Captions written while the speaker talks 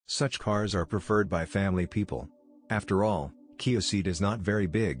Such cars are preferred by family people. After all, Kia Ceed is not very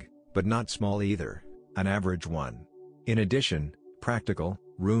big, but not small either, an average one. In addition, practical,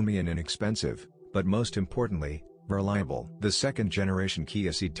 roomy and inexpensive, but most importantly, reliable. The second-generation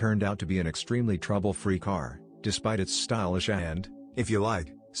Kia Ceed turned out to be an extremely trouble-free car, despite its stylish and, if you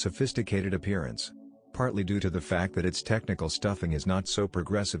like, sophisticated appearance. Partly due to the fact that its technical stuffing is not so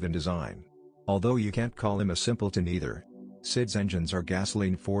progressive in design. Although you can't call him a simpleton either. Ceed's engines are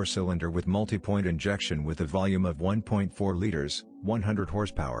gasoline 4-cylinder with multi-point injection with a volume of 1.4 liters, 100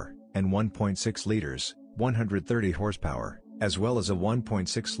 horsepower, and 1.6 liters, 130 horsepower, as well as a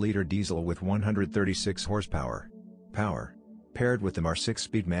 1.6-liter diesel with 136 horsepower. Paired with them are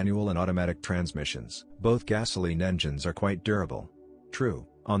 6-speed manual and automatic transmissions. Both gasoline engines are quite durable. True,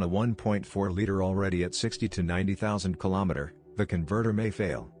 on a 1.4-liter already at 60 to 90,000 km, the converter may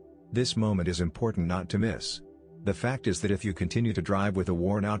fail. This moment is important not to miss. The fact is that if you continue to drive with a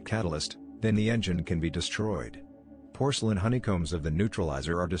worn-out catalyst, then the engine can be destroyed. Porcelain honeycombs of the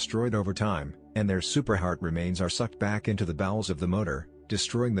neutralizer are destroyed over time, and their superheart remains are sucked back into the bowels of the motor,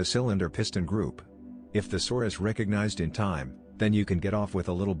 destroying the cylinder piston group. If the source is recognized in time, then you can get off with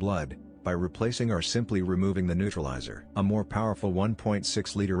a little blood, by replacing or simply removing the neutralizer. A more powerful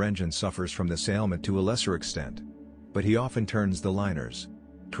 1.6-liter engine suffers from this ailment to a lesser extent. But he often turns the liners.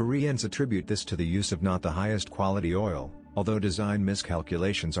 Koreans attribute this to the use of not the highest quality oil, although design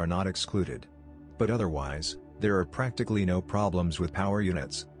miscalculations are not excluded. But otherwise, there are practically no problems with power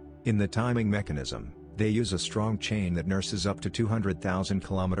units. In the timing mechanism, they use a strong chain that nurses up to 200,000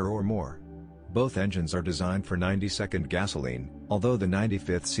 km or more. Both engines are designed for 90-second gasoline, although the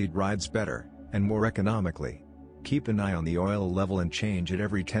 95th Ceed rides better, and more economically. Keep an eye on the oil level and change it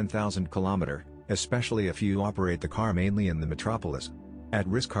every 10,000 km, especially if you operate the car mainly in the metropolis.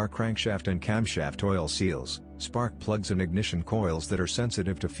 At-risk are crankshaft and camshaft oil seals, spark plugs and ignition coils that are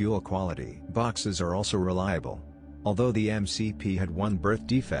sensitive to fuel quality. Boxes are also reliable. Although the MCP had one birth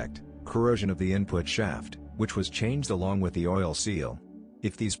defect, corrosion of the input shaft, which was changed along with the oil seal.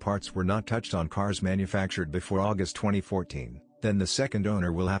 If these parts were not touched on cars manufactured before August 2014, then the second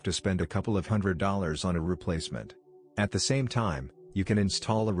owner will have to spend a couple of $100s on a replacement. At the same time, you can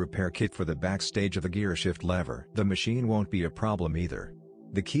install a repair kit for the backstage of the gearshift lever. The machine won't be a problem either.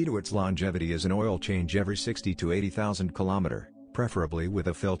 The key to its longevity is an oil change every 60 to 80,000 km, preferably with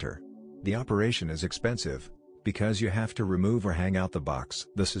a filter. The operation is expensive, because you have to remove or hang out the box.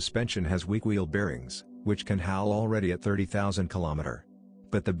 The suspension has weak wheel bearings, which can howl already at 30,000 km.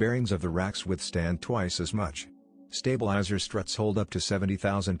 But the bearings of the racks withstand twice as much. Stabilizer struts hold up to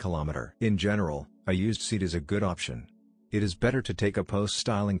 70,000 km. In general, a used Ceed is a good option. It is better to take a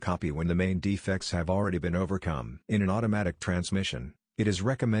post-styling copy when the main defects have already been overcome. In an automatic transmission, it is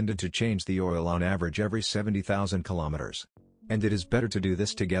recommended to change the oil on average every 70,000 km. And it is better to do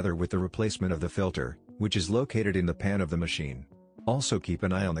this together with the replacement of the filter, which is located in the pan of the machine. Also keep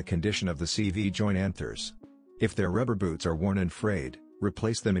an eye on the condition of the CV joint anthers. If their rubber boots are worn and frayed,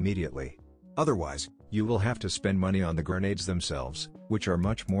 replace them immediately. Otherwise, you will have to spend money on the grenades themselves, which are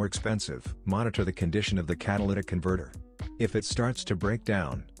much more expensive. Monitor the condition of the catalytic converter. If it starts to break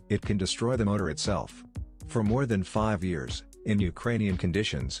down, it can destroy the motor itself. For more than 5 years, in Ukrainian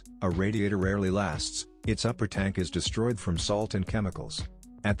conditions, a radiator rarely lasts, its upper tank is destroyed from salt and chemicals.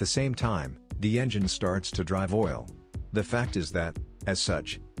 At the same time, the engine starts to drive oil. The fact is that, as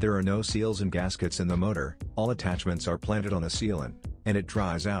such, there are no seals and gaskets in the motor, all attachments are planted on a sealant, and it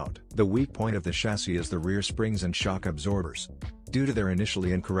dries out. The weak point of the chassis is the rear springs and shock absorbers. Due to their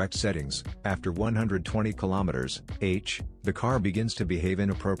initially incorrect settings, after 120 km/h, the car begins to behave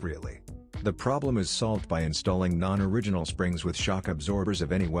inappropriately. The problem is solved by installing non-original springs with shock absorbers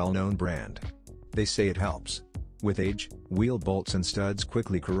of any well-known brand. They say it helps. With age, wheel bolts and studs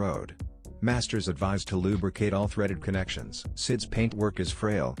quickly corrode. Masters advise to lubricate all threaded connections. Ceed's paintwork is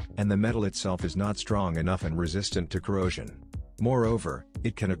frail, and the metal itself is not strong enough and resistant to corrosion. Moreover,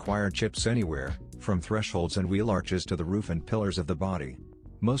 it can acquire chips anywhere, from thresholds and wheel arches to the roof and pillars of the body.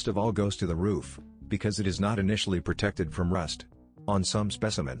 Most of all goes to the roof, because it is not initially protected from rust. On some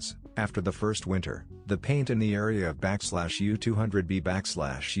specimens, after the first winter, the paint in the area of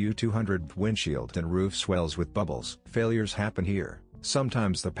 /U200B/U200 windshield and roof swells with bubbles. Failures happen here.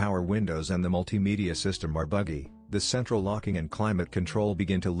 Sometimes the power windows and the multimedia system are buggy, the central locking and climate control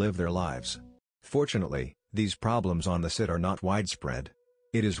begin to live their lives. Fortunately, these problems on the Ceed are not widespread.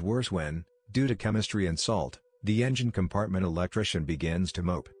 It is worse when, due to chemistry and salt, the engine compartment electrician begins to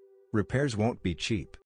mope. Repairs won't be cheap.